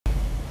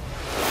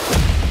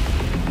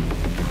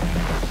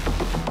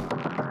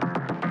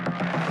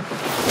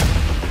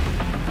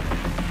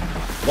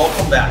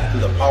Welcome back to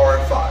the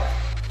Power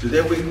 5.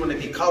 Today we're going to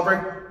be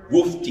covering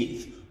wolf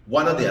teeth,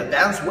 one of the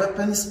advanced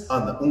weapons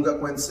on the Ga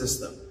Kuen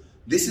system.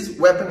 This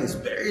weapon is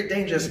very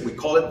dangerous. We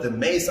call it the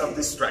mace of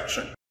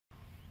distraction.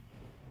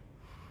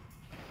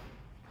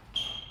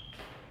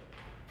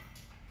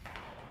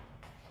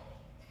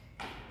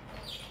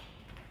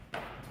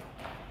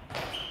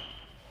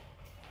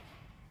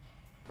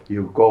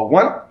 You go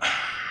one,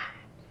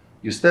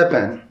 you step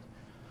in,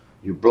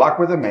 you block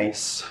with the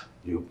mace,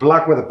 you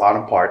block with the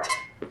bottom part,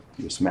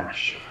 you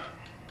smash.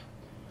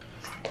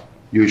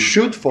 You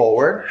shoot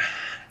forward,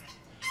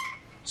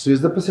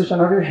 choose the position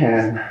of your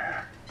hand,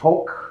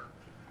 poke,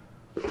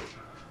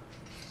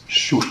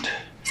 shoot,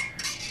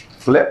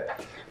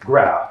 flip,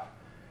 grab,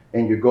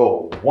 and you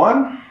go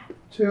 1,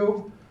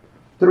 2,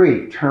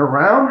 3, turn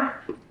around,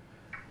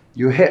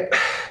 you hit,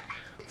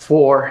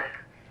 4,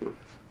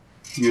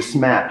 you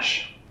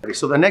smash.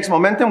 So the next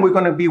momentum, we're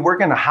going to be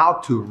working on how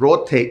to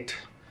rotate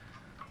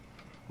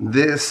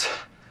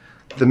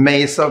the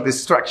mace of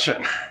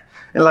destruction.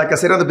 And like I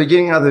said at the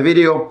beginning of the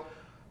video,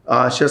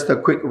 just a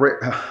quick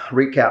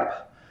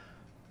recap.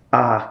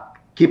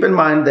 Keep in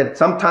mind that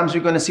sometimes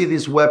you're going to see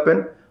this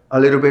weapon a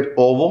little bit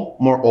oval,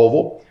 more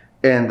oval,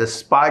 and the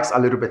spikes a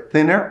little bit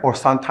thinner, or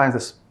sometimes the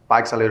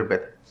spikes a little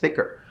bit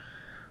thicker.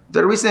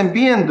 The reason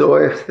being, though,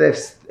 if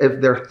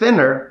they're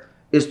thinner,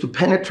 is to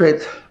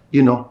penetrate,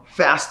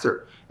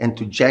 faster and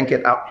to jank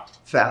it out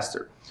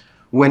faster.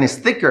 When it's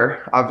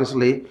thicker,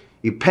 obviously,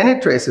 it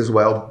penetrates as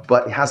well,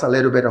 but it has a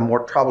little bit of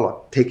more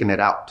trouble taking it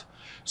out.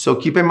 So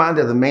keep in mind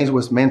that the mace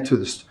was meant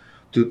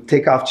to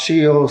take off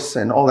shields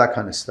and all that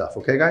kind of stuff,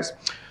 okay, guys?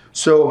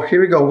 So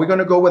here we go. We're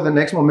gonna go with the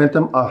next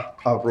momentum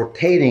of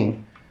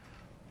rotating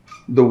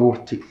the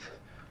wolf teeth.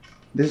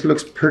 This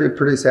looks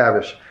pretty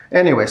savage.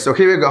 Anyway, so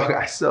here we go,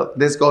 guys. So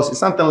this goes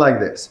something like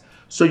this.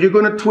 So you're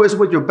gonna twist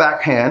with your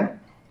back hand.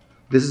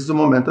 This is the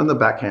momentum of the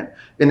backhand.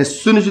 And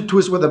as soon as you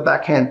twist with the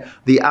backhand,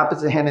 the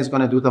opposite hand is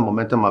going to do the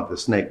momentum of the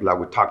snake, like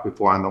we talked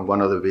before on one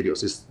of the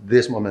videos. It's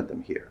this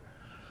momentum here.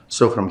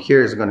 So from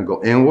here, it's going to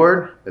go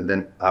inward and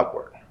then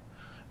outward.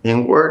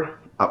 Inward,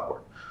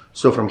 outward.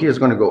 So from here, it's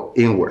going to go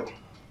inward.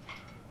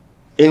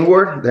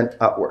 Inward, then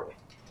outward.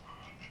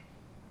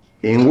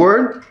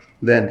 Inward,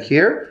 then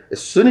here.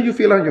 As soon as you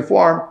feel on your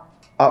forearm,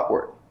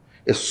 outward.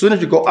 As soon as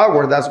you go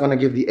outward, that's going to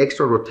give the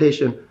extra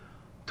rotation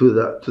to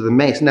the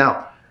mace.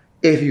 Now,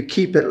 if you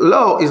keep it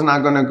low, it's not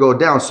going to go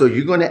down. So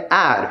you're going to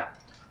add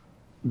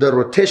the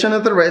rotation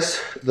of the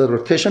wrist, the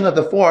rotation of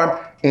the forearm,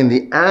 and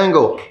the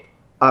angle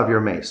of your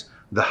mace.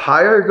 The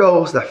higher it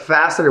goes, the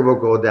faster it will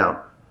go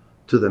down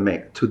to the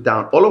mace,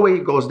 down. All the way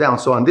it goes down.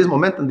 So on this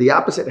momentum, the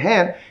opposite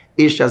hand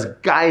is just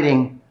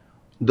guiding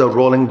the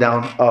rolling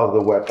down of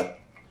the weapon.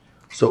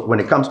 So when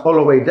it comes all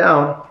the way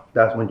down,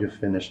 that's when you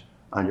finish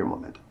on your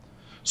momentum.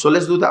 So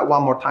let's do that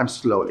one more time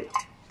slowly.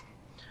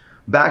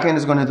 Backhand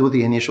is going to do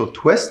the initial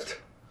twist.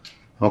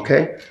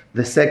 Okay,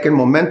 the second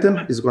momentum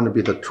is going to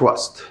be the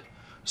thrust.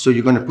 So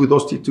you're going to put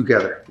those teeth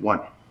together. One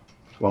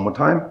more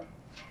time,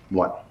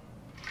 one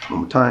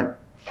more time,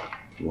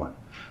 one.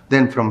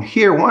 Then from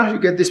here, once you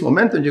get this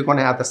momentum, you're going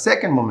to add the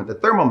second momentum, the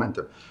third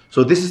momentum.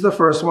 So this is the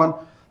first one,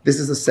 this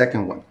is the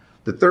second one.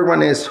 The third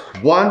one is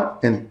 1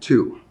 and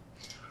 2.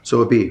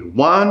 So it'll be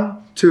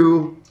 1,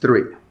 2,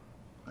 3.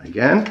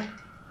 Again,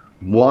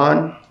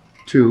 1,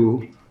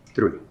 2,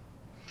 3.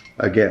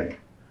 Again,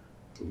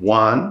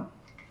 1,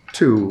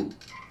 2,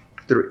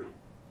 3.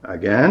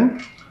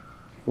 Again,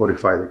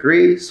 45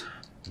 degrees.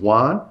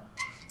 1,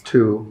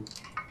 2,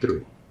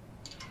 3.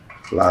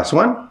 Last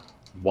one.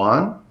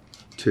 1,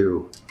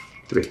 2,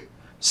 3.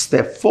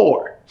 Step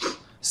 4.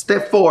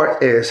 Step 4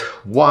 is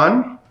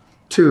 1,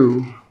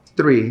 2,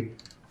 3,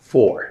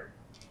 4.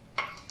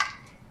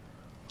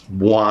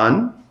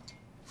 1,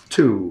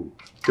 2,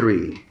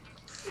 3,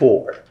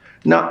 4.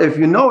 Now, if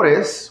you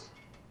notice,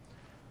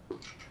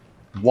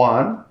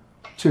 1,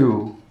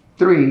 2,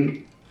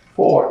 3,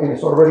 4, and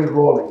it's already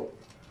rolling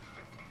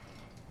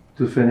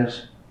to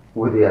finish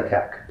with the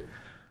attack.